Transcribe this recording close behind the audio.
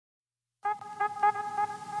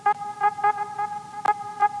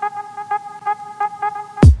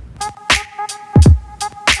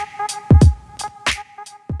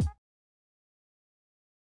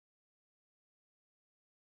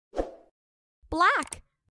Black.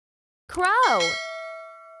 Crow.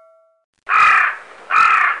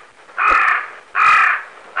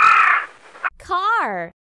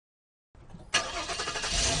 Car.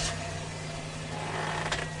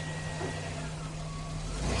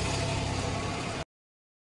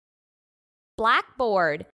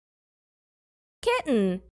 Blackboard.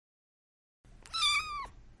 Kitten.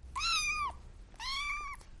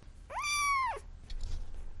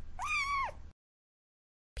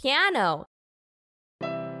 Piano.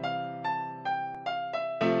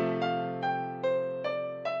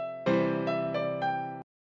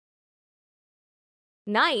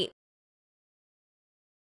 Night.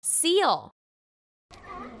 Seal.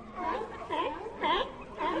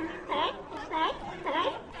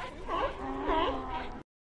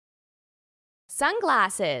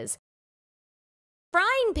 Sunglasses.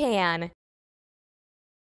 Frying pan.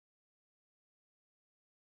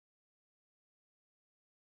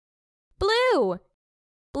 Blue.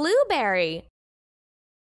 Blueberry.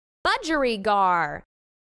 Budgerigar.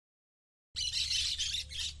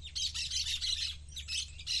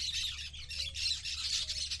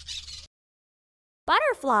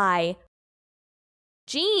 Butterfly.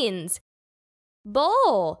 Jeans.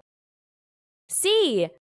 Bowl. Sea.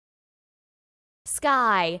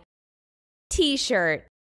 Sky. T-shirt.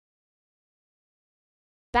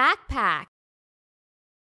 Backpack.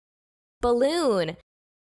 Balloon.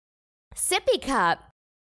 Sippy cup.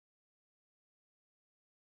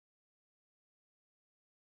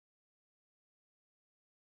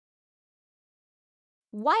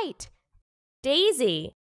 White.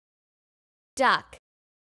 Daisy. Duck.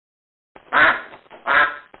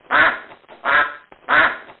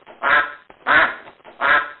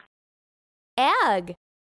 Egg.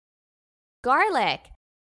 Garlic.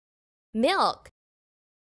 Milk.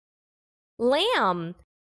 Lamb.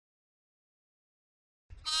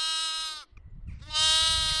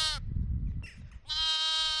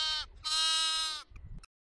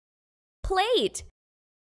 Plate.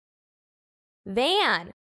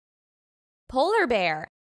 Van. Polar bear.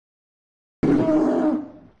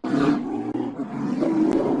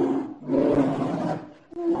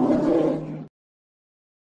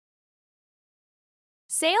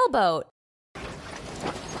 Sailboat.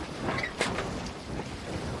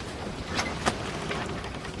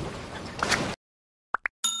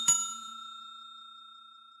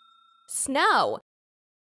 Snow.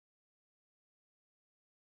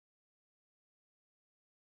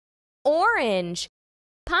 Orange.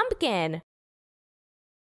 Pumpkin.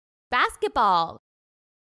 Basketball.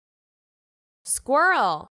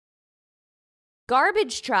 Squirrel.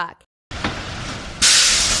 Garbage truck.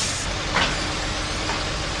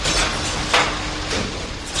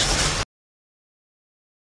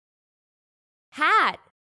 Hat.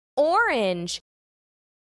 Orange.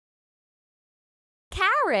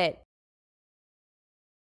 Carrot.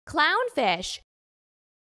 Clownfish.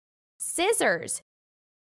 Scissors.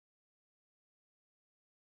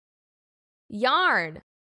 Yarn.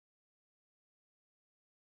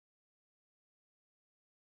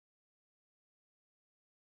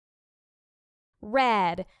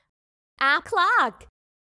 Red. Clock.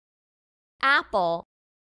 Apple.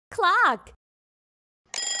 Clock.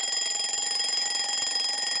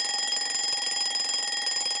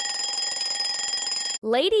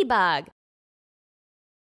 Ladybug.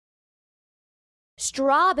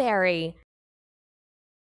 Strawberry.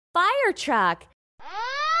 Fire truck.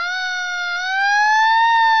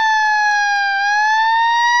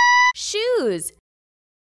 Shoes.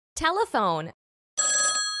 Telephone.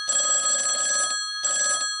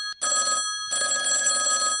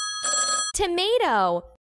 Tomato.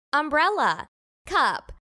 Umbrella.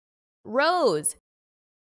 Cup. Rose.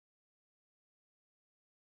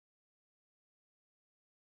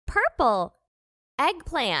 Purple.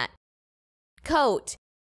 Eggplant. Coat.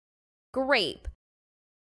 Grape.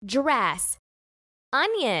 Dress.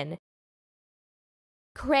 Onion.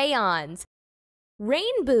 Crayons.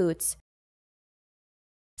 Rain boots.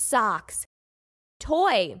 Socks.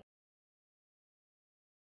 Toy.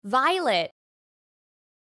 Violet.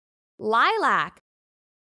 Lilac.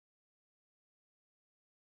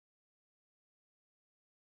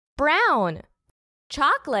 Brown.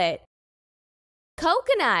 Chocolate.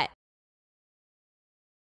 Coconut.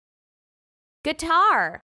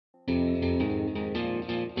 Guitar.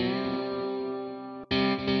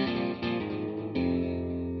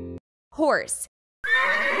 Horse.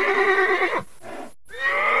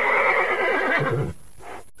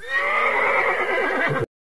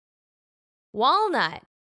 Walnut.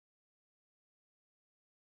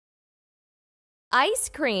 Ice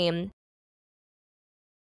cream.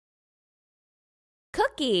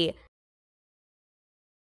 Cookie.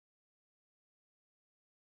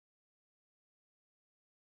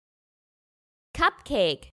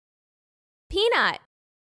 cupcake, peanut,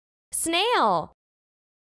 snail,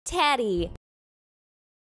 teddy,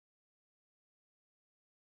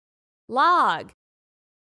 log,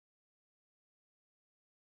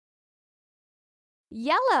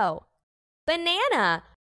 yellow, banana,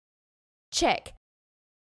 chick,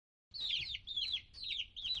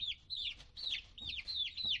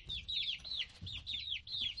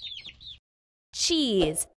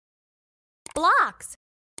 cheese, blocks,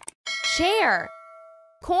 chair,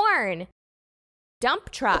 corn, dump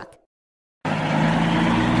truck,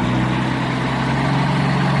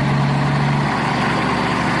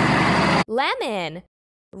 lemon,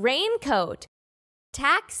 raincoat,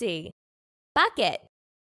 taxi, bucket,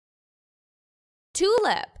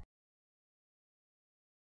 tulip,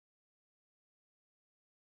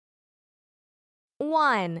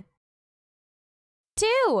 one,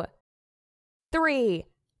 two, three,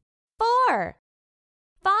 four,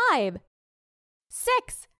 five,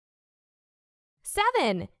 six,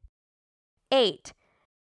 seven, eight,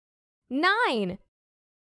 nine,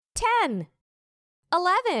 10,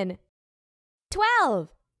 11, 12.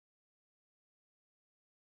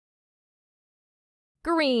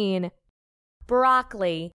 Green,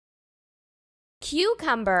 broccoli,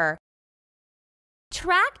 cucumber,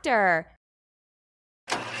 tractor,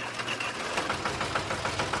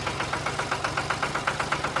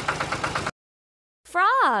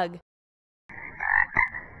 frog,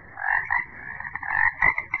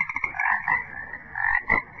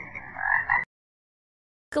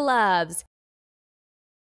 gloves,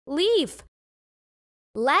 leaf,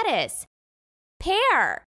 lettuce,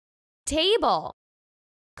 pear, table,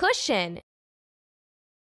 cushion,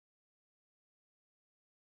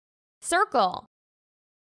 circle,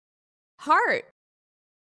 heart,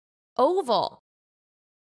 oval,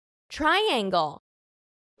 triangle,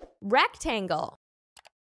 rectangle,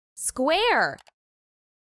 square,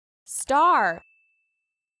 star,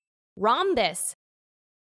 rhombus,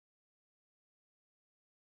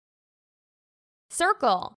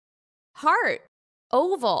 circle, heart,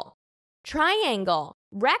 oval, triangle,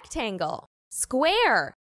 rectangle,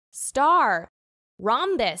 square, star,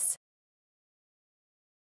 rhombus,